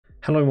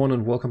Hello everyone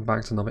and welcome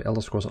back to another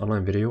Elder Scrolls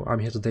Online video. I'm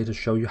here today to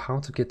show you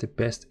how to get the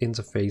best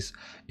interface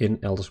in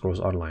Elder Scrolls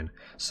Online.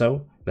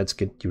 So let's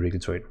get directly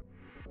to it.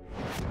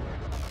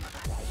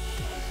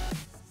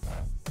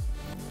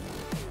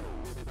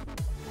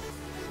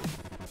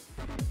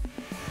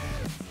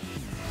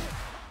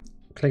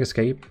 Click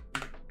escape,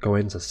 go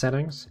into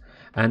settings,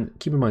 and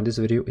keep in mind this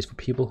video is for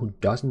people who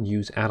doesn't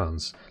use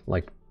add-ons.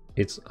 Like,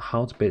 it's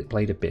how to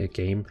play the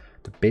game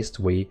the best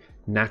way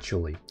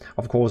naturally.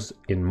 Of course,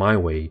 in my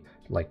way,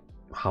 like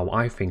how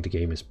I think the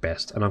game is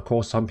best. And of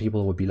course some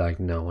people will be like,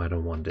 no, I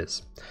don't want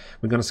this.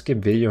 We're gonna skip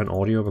video and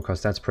audio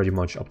because that's pretty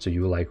much up to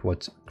you, like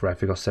what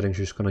graphical settings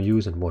you're gonna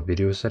use and what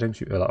video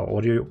settings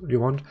audio you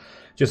want.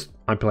 Just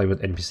I play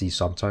with NPC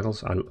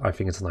subtitles. I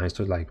think it's nice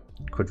to like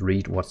could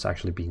read what's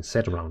actually being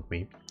said around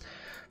me.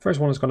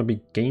 First one is going to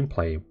be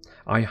gameplay.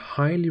 I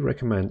highly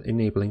recommend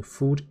enabling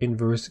food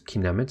inverse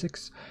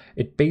kinematics.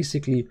 It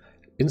basically,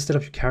 instead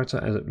of your character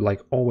as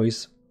like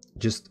always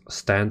just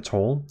stand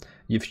tall,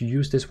 if you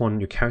use this one,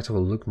 your character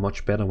will look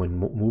much better when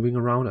moving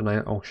around. And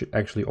I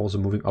actually also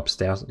moving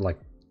upstairs, like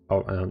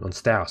on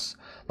stairs,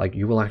 like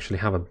you will actually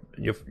have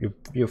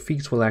your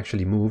feet will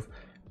actually move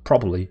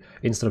properly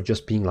instead of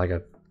just being like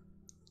a,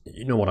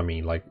 you know what I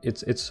mean, like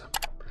it's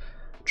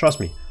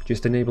trust me,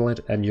 just enable it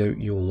and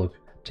you'll look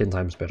 10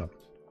 times better.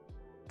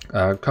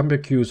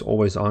 Combat queues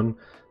always on,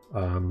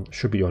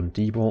 should be on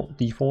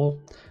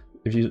default.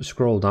 If you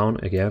scroll down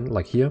again,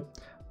 like here,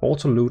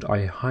 auto loot,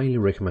 I highly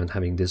recommend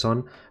having this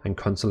on, and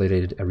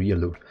consolidated area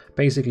loot.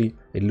 Basically,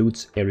 it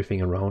loots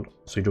everything around,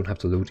 so you don't have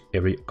to loot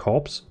every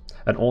corpse.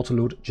 And auto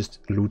loot, just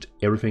loot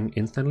everything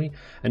instantly,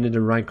 and in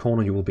the right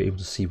corner you will be able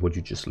to see what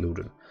you just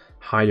looted.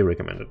 Highly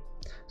recommended.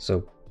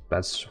 So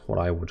that's what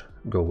I would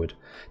go with.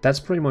 That's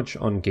pretty much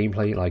on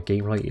gameplay. Like,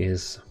 gameplay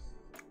is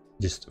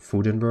just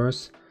food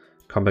inverse.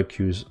 Combat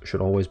queues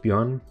should always be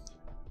on,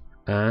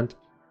 and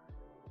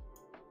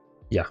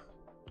yeah,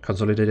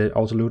 consolidated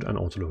auto loot and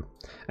auto loot.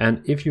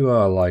 And if you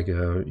are like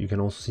you can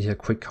also see here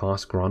quick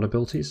cast ground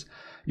abilities.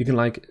 You can,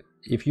 like,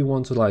 if you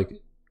want to,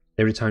 like,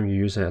 every time you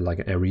use like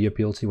an area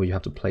ability where you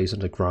have to place on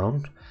the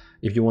ground,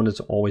 if you want it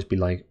to always be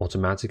like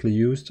automatically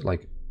used,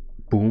 like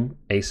boom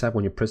ASAP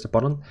when you press the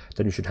button,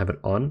 then you should have it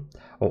on,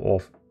 or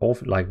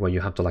off like when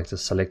you have to like to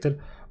select it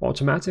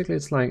automatically.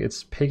 It's like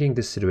it's picking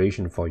this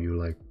situation for you.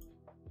 Like,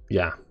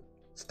 yeah,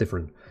 it's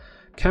different.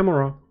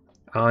 Camera,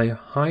 I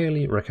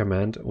highly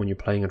recommend when you're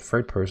playing in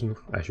third person,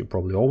 as you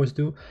probably always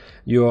do,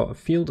 your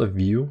field of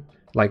view,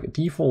 like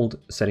default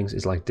settings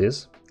is like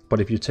this,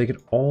 but if you take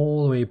it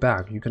all the way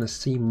back, you're gonna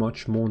see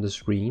much more on the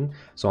screen.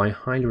 So I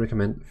highly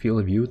recommend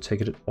field of view,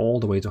 take it all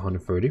the way to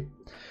 130.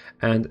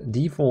 And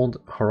default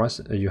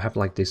horizon, you have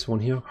like this one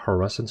here,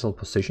 horizontal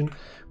position,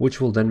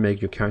 which will then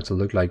make your character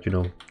look like, you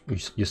know,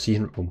 you see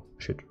him, oh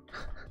shit,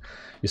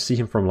 you see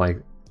him from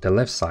like the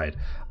left side.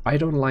 I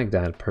don't like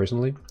that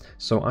personally,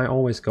 so I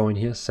always go in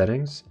here,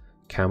 settings,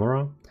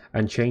 camera,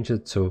 and change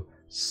it to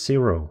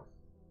 0,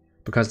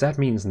 because that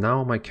means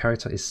now my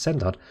character is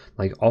centered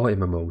like other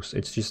MMOs.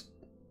 It's just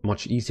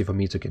much easier for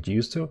me to get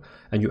used to,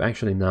 and you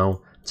actually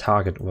now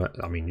target, well,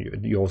 I mean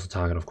you also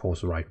target of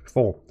course right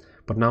before,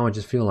 but now I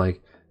just feel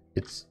like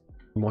it's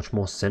much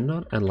more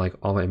centered and like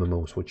other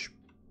MMOs, which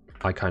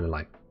I kind of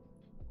like.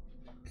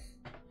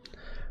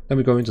 Then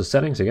we go into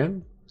settings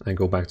again and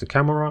go back to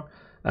camera.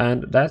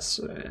 And that's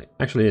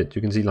actually it.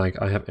 You can see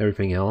like I have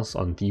everything else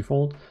on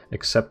default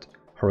except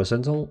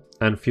horizontal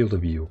and field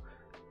of view.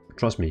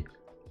 Trust me,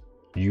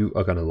 you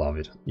are gonna love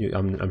it.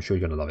 I'm sure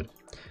you're gonna love it.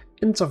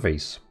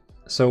 Interface.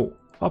 So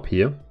up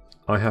here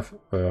I have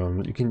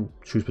you can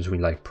choose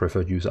between like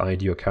preferred user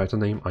ID or character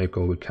name. I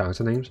go with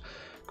character names.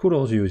 Could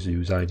also use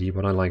user ID,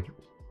 but I like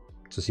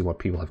to see what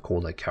people have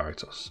called like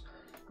characters.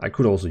 I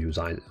could also use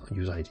ID.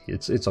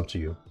 It's up to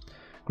you.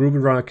 Group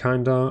driver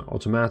kinda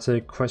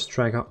automatic. Quest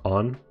tracker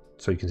on,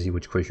 so you can see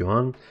which quest you're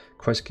on.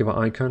 Quest giver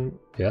icon,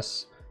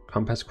 yes.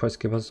 Compass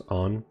quest givers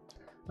on.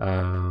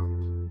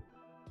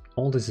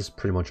 All this is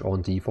pretty much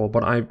on default,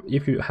 but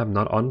if you have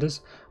not on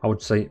this, I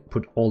would say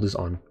put all this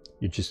on.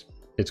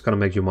 It's gonna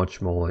make you much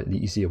more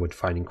easier with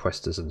finding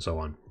quests and so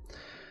on.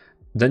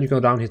 Then you go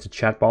down here to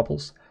chat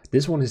bubbles.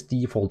 This one is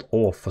default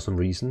off for some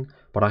reason,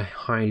 but I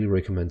highly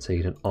recommend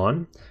taking it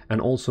on. And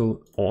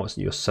also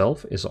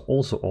yourself is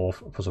also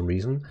off for some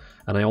reason,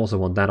 and I also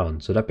want that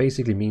on. So that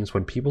basically means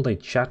when people they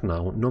chat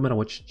now, no matter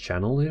which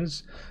channel it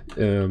is,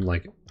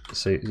 like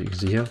say you can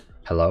see here,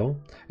 hello,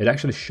 it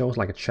actually shows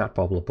like a chat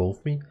bubble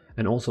above me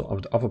and also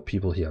of the other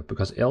people here,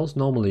 because else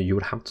normally you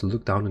would have to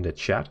look down in the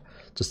chat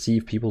to see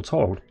if people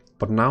talked.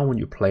 But now when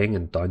you're playing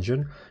in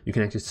dungeon, you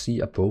can actually see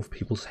above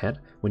people's head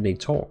when they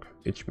talk.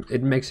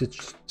 It makes it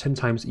 10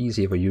 times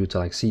easier for you to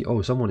like see,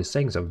 oh, someone is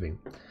saying something,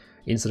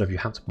 instead of you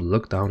have to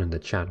look down in the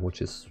chat,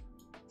 which is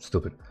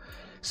stupid.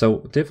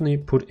 So definitely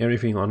put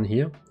everything on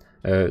here.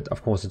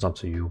 Of course it's up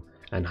to you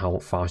and how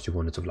fast you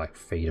want it to like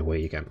fade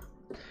away again.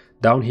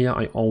 Down here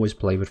I always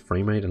play with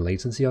frame rate and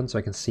latency on, so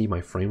I can see my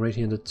frame rate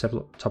here in the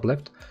top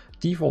left.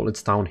 Default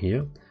it's down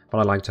here, but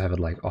I like to have it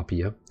like up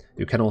here.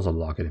 You can also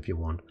lock it if you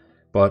want.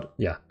 But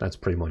yeah, that's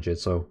pretty much it.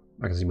 So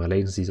I can see my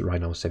latency is right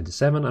now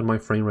 77 and my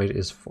frame rate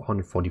is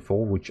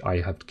 144, which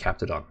I have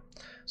capped it on.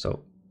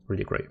 So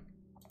really great.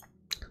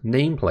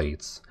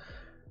 Nameplates.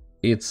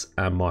 It's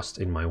a must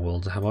in my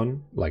world to have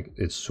on, like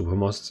it's super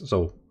must.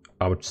 So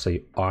I would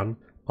say on.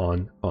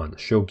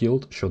 Show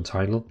guild, show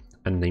title,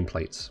 and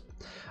nameplates.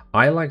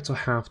 I like to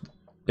have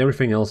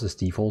everything else is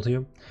default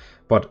here,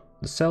 but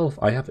the self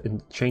I have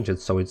changed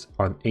it so it's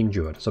on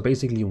injured. So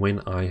basically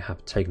when I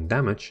have taken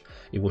damage,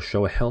 it will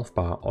show a health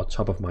bar on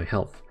top of my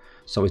health.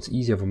 So it's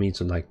easier for me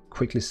to like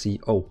quickly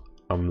see, oh,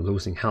 I'm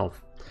losing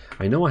health.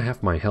 I know I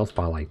have my health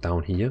bar like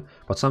down here,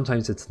 but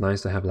sometimes it's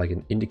nice to have like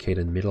an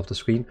indicator in the middle of the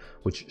screen,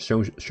 which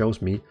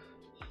shows me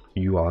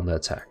you are under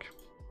attack.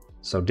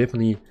 So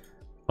definitely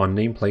on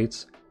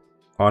nameplates,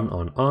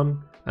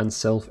 on, and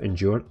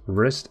self-injured.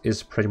 Rest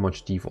is pretty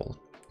much default.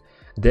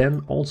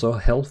 Then also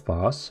health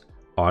bars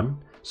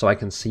on, so I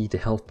can see the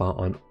health bar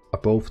on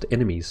above the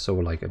enemies. So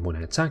like when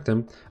I attack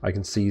them, I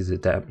can see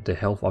the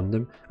health on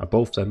them,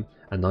 above them,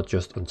 and not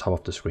just on top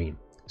of the screen.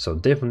 So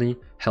definitely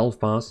health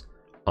bars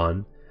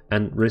on,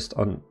 and rest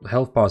on.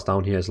 Health bars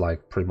down here is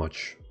like pretty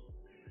much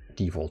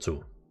default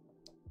too.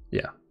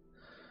 Yeah.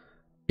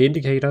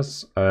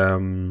 Indicators,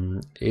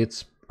 I'm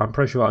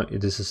pretty sure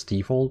this is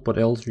default, but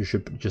else you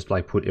should just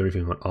like put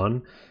everything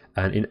on,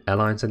 and in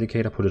alliance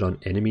indicator put it on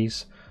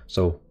enemies,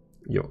 so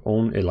your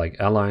own like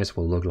allies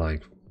will look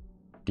like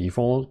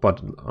default,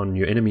 but on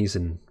your enemies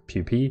in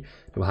PvP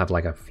they will have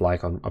like a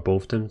flag on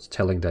above them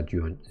telling that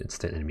it's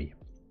the enemy.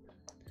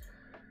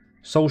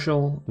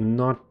 Social,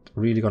 not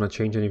really gonna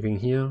change anything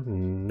here.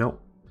 No.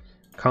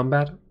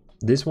 Combat,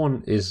 this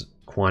one is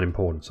quite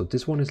important. So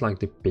this one is like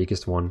the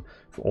biggest one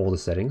for all the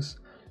settings.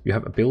 You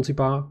have ability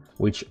bar,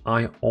 which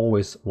I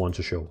always want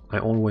to show. I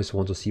always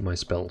want to see my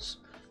spells,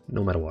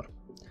 no matter what.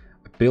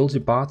 Ability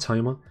bar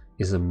timer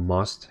is a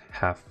must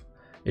have.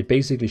 It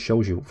basically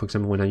shows you, for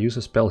example, when I use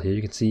a spell here,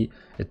 you can see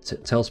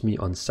it tells me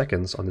on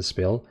seconds on the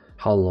spell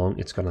how long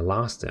it's gonna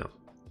last there.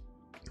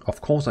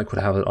 Of course, I could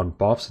have it on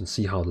buffs and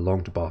see how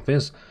long the buff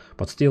is,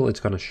 but still it's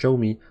gonna show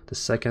me the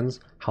seconds,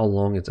 how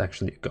long it's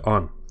actually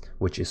on,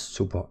 which is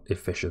super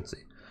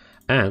efficiency.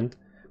 And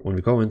when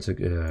we go into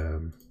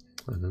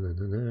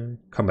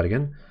combat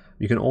again,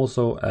 you can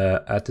also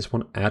add this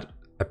one, add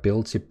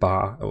ability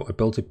bar or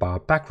ability bar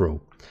back row,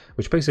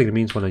 which basically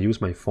means when I use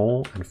my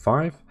 4 and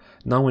 5,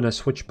 now when I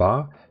switch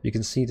bar, you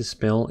can see the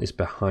spell is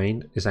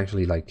behind, is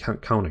actually like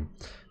counting.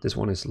 This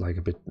one is like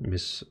a bit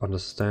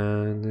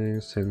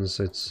misunderstanding since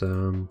it's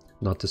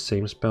not the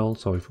same spell.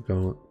 So if we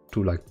go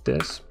do like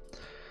this,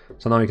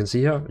 so now you can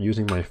see here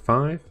using my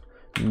 5,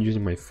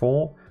 using my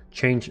 4,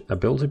 change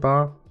ability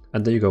bar,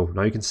 and there you go.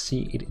 Now you can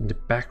see it in the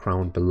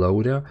background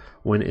below there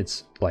when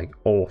it's like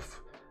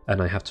off,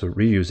 and I have to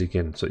reuse it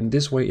again. So in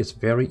this way, it's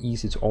very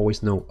easy to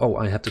always know, oh,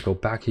 I have to go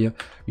back here,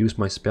 use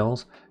my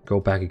spells, go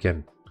back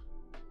again,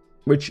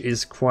 which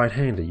is quite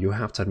handy. You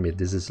have to admit,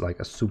 this is like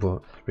a super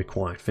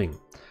required thing.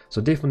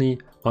 So definitely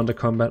under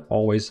combat,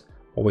 always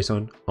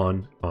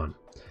on.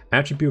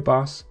 Attribute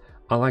bars,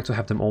 I like to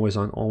have them always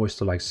on, always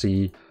to like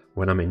see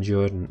when I'm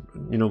injured, and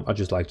you know, I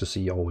just like to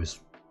see always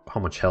how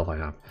much health I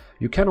have.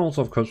 You can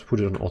also of course put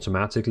it on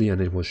automatically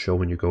and it will show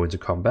when you go into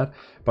combat,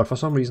 but for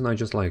some reason I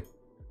just like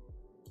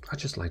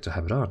to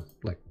have it on.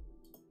 Like,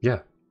 yeah,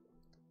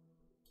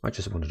 I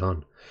just want it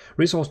on.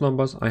 Resource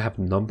numbers, I have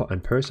number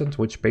and percent,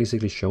 which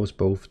basically shows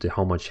both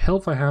how much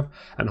health I have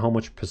and how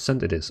much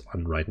percent it is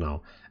on right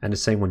now, and the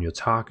same on your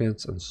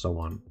targets and so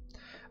on.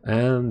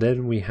 And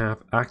then we have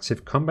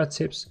active combat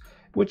tips,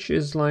 which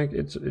is like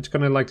it's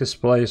gonna like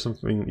display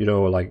something, you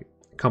know, like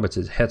combat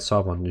tips, heads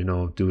up on, you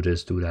know, do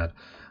this, do that.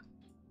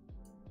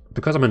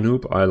 Because I'm a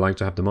noob, I like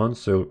to have them on,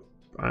 so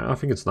I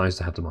think it's nice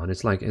to have them on.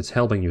 It's like it's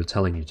helping you,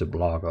 telling you to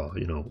blog, or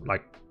you know,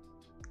 like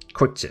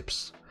quick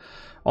tips.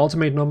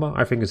 Ultimate number,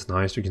 I think it's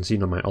nice. You can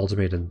see on my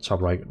ultimate in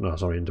top right, no,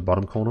 sorry, in the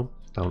bottom corner,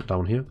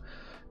 down here.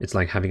 It's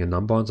like having a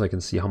number on, so I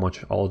can see how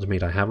much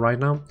ultimate I have right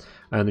now.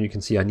 And you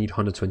can see I need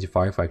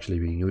 125 for actually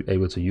being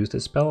able to use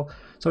this spell.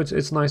 So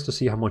it's nice to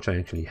see how much I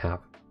actually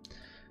have.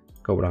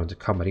 Go down to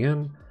combat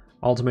again.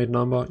 Ultimate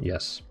number,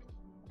 yes.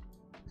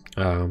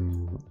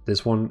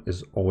 This one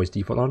is always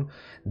default on.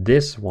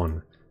 This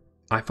one,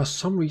 for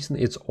some reason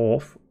it's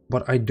off,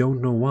 but I don't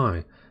know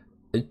why.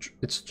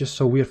 It's just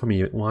so weird for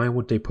me. Why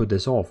would they put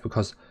this off?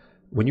 Because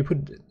when you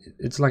put,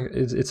 it's like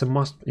it's a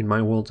must in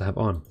my world to have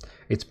on.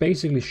 It's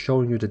basically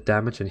showing you the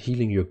damage and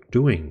healing you're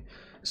doing.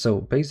 So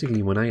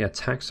basically when I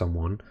attack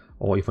someone,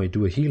 or if I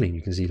do a healing,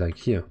 you can see like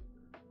here,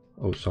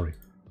 oh sorry,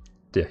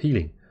 the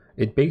healing,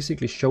 it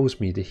basically shows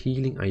me the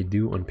healing I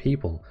do on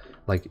people.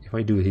 Like if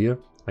I do it here,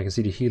 I can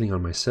see the healing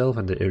on myself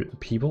and the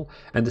people,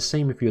 and the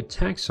same if you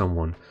attack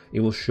someone,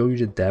 it will show you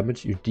the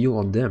damage you deal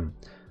on them.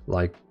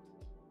 Like,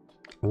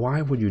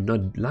 why would you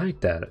not like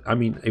that? I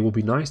mean, it would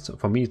be nice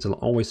for me to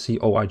always see,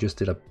 oh, I just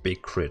did a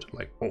big crit,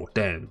 like, oh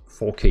damn,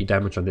 4k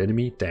damage on the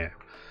enemy, damn,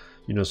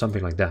 you know,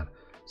 something like that.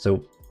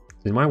 So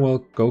in my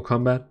world, go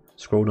combat,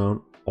 scroll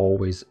down,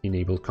 always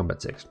enable combat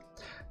text.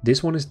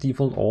 This one is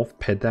default off,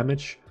 pet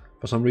damage.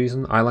 For some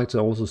reason, I like to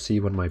also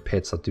see when my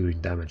pets are doing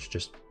damage,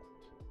 just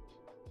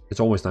it's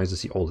always nice to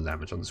see all the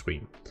damage on the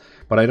screen.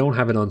 But I don't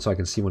have it on so I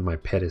can see when my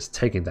pet is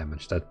taking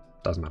damage. That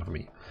doesn't matter for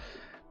me.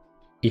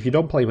 If you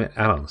don't play with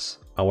add-ons,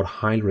 I would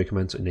highly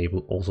recommend to enable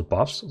also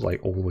buffs, like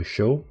always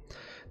show.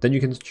 Then you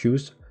can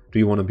choose, do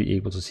you want to be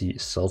able to see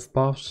self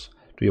buffs?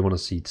 Do you want to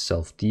see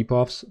self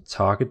debuffs,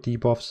 target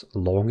debuffs,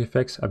 long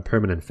effects, and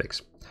permanent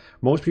effects?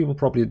 Most people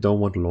probably don't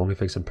want long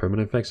effects and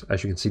permanent effects.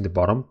 As you can see in the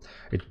bottom,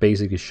 it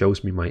basically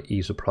shows me my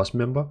ESO Plus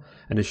member,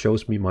 and it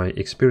shows me my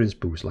experience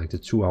boost, like the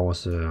 2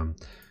 hours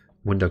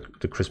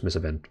the Christmas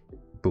event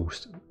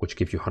boost, which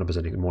gives you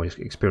 100% more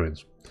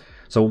experience.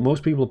 So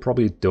most people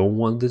probably don't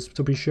want this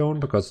to be shown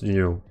because, you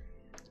know,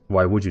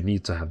 why would you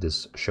need to have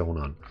this shown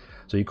on?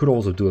 So you could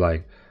also do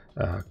like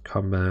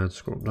combat,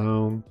 scroll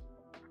down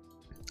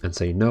and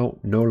say no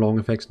long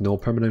effects, no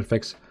permanent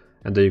effects,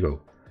 and there you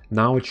go.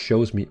 Now it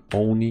shows me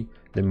only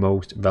the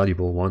most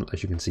valuable one.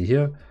 As you can see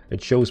here,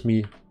 it shows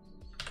me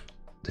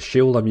the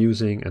shield I'm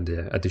using and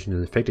the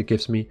additional effect it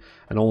gives me,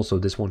 and also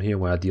this one here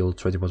where I deal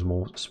 20%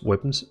 more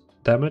weapons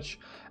damage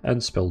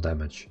and spell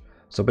damage.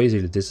 So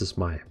basically this is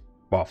my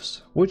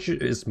buffs, which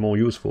is more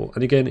useful.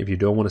 And again, if you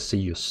don't want to see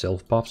your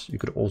self buffs, you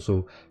could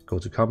also go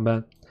to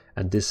combat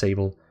and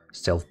disable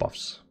self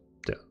buffs.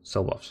 Yeah,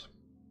 self buffs.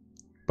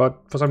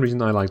 But for some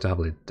reason I like to have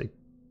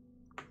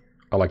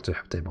I like to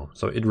have them on.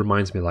 So it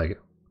reminds me like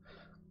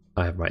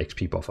I have my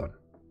XP buff on.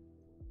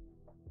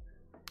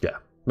 Yeah,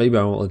 maybe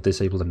I will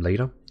disable them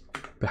later,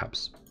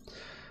 perhaps.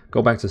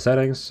 Go back to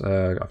settings.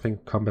 I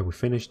think combat we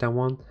finished that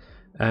one,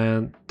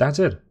 and that's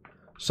it.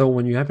 So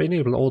when you have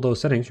enabled all those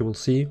settings, you will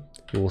see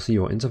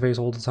your interface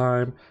all the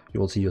time.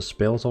 You will see your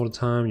spells all the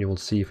time. You will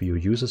see if you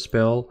use a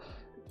spell,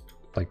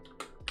 like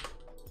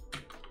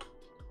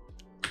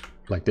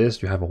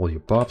this. You have all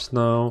your buffs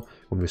now.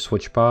 When we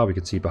switch bar, we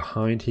can see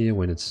behind here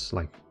when it's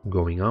like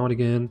going out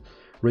again.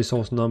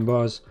 Resource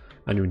numbers,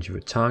 and when you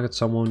target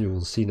someone, you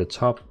will see in the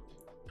top,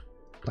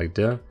 like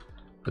there,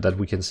 that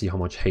we can see how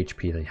much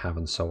HP they have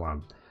and so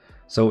on.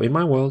 So in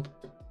my world,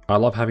 I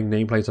love having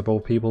nameplates of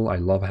both people. I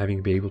love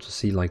having be able to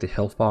see like the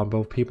health bar on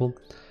both people,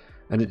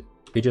 and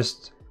it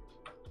just,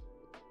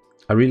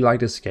 I really like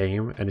this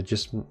game, and it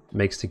just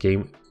makes the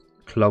game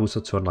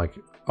closer to like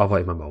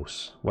other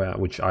MMOs,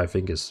 which I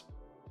think is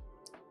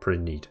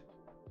pretty neat.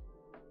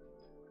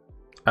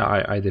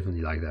 I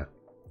definitely like that.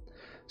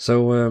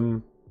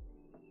 So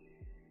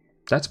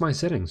that's my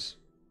settings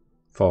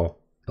for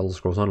Elder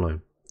Scrolls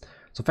Online.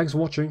 So thanks for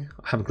watching.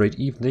 Have a great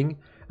evening,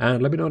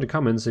 and let me know in the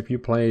comments if you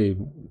play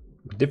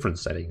different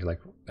settings. Like,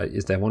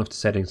 is there one of the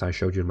settings I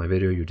showed you in my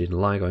video you didn't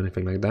like or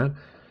anything like that?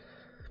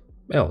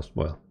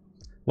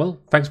 Well,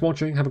 thanks for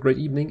watching. Have a great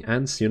evening,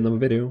 and see you in another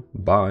video.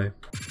 Bye.